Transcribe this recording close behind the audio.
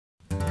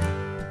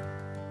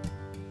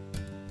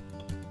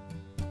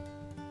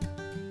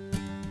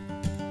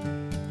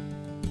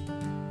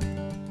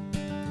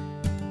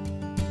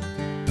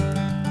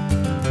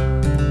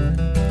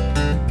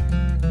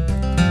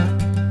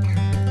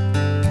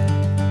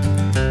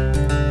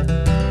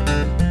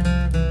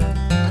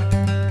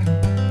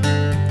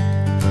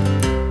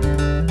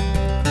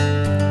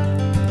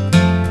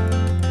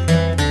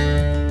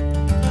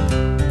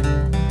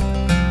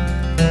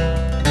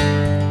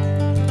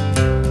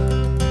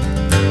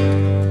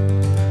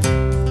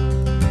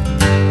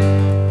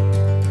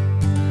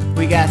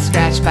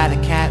scratched by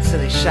the cat, so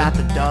they shot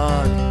the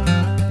dog.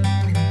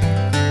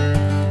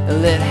 It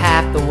lit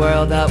half the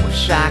world up with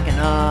shock and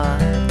awe,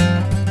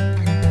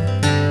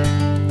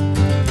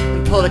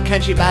 and pulled a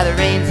country by the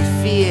reins of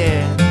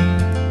fear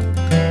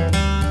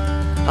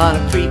on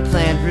a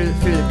pre-planned route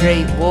through the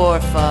Great War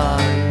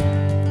fog.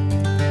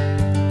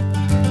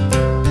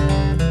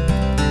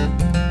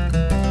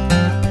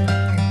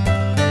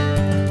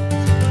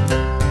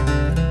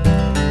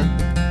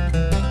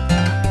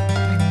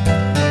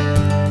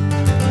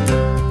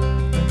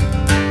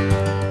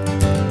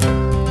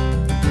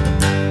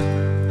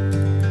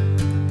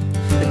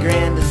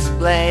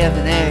 Of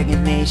an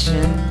arrogant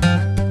nation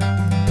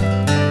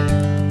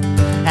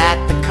at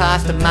the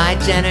cost of my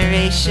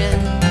generation,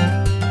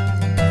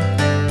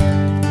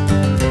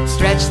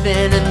 stretched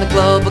thin in the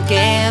global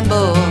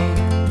gamble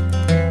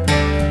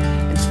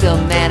and still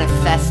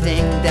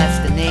manifesting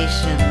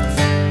destinations.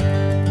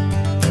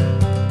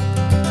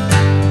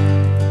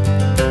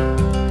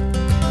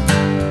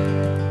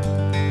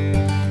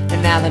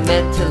 And now the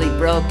mentally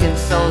broken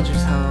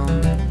soldier's home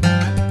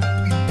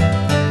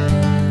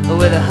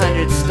with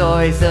 100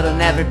 stories that'll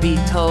never be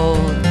told,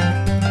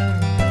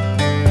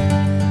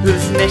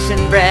 whose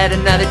mission bred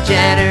another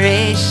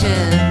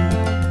generation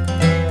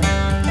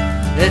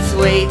that's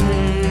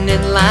waiting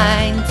in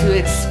line to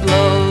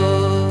explode.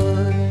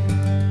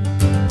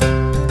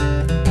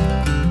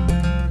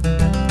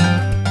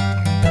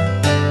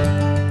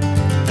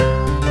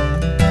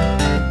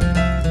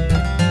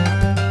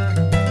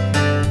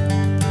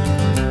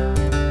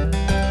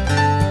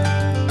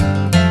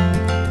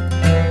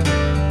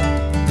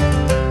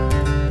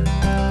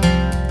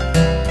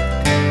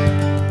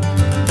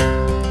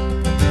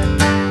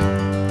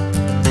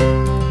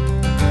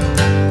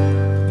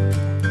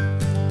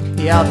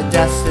 All the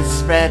dust that's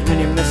spread when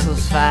your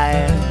missiles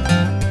fire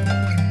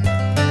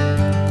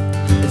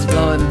is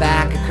blowing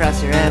back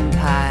across your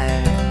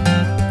empire.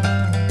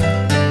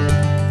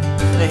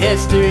 The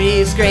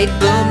history's great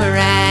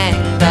boomerang,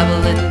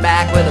 doubling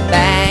back with a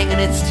bang,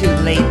 and it's too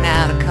late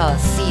now to call a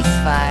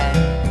ceasefire.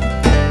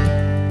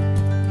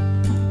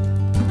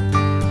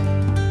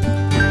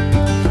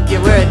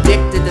 Yeah, we're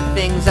addicted to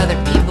things other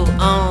people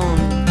own,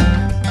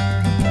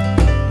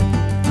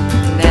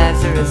 and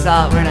as a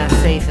result we're not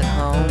safe at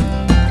home.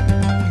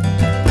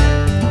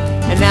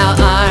 And now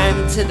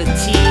armed to the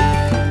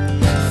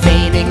teeth,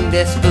 feigning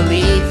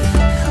disbelief,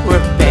 we're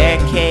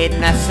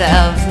barricading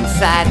ourselves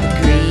inside the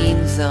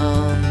green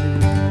zone.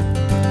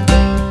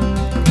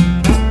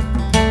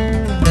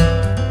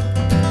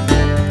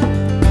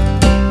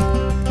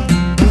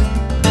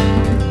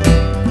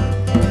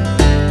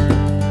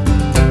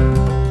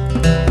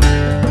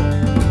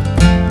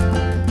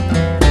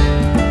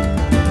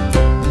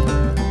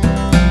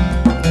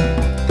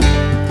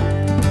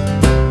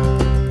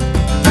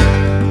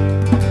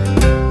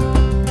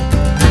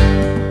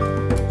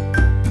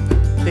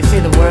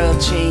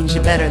 Change,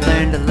 you better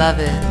learn to love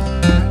it.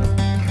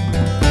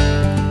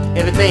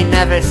 Yeah, but they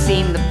never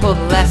seem to pull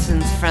the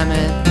lessons from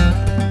it,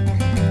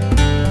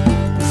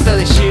 and so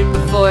they shoot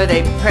before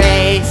they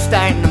pray,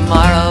 starting to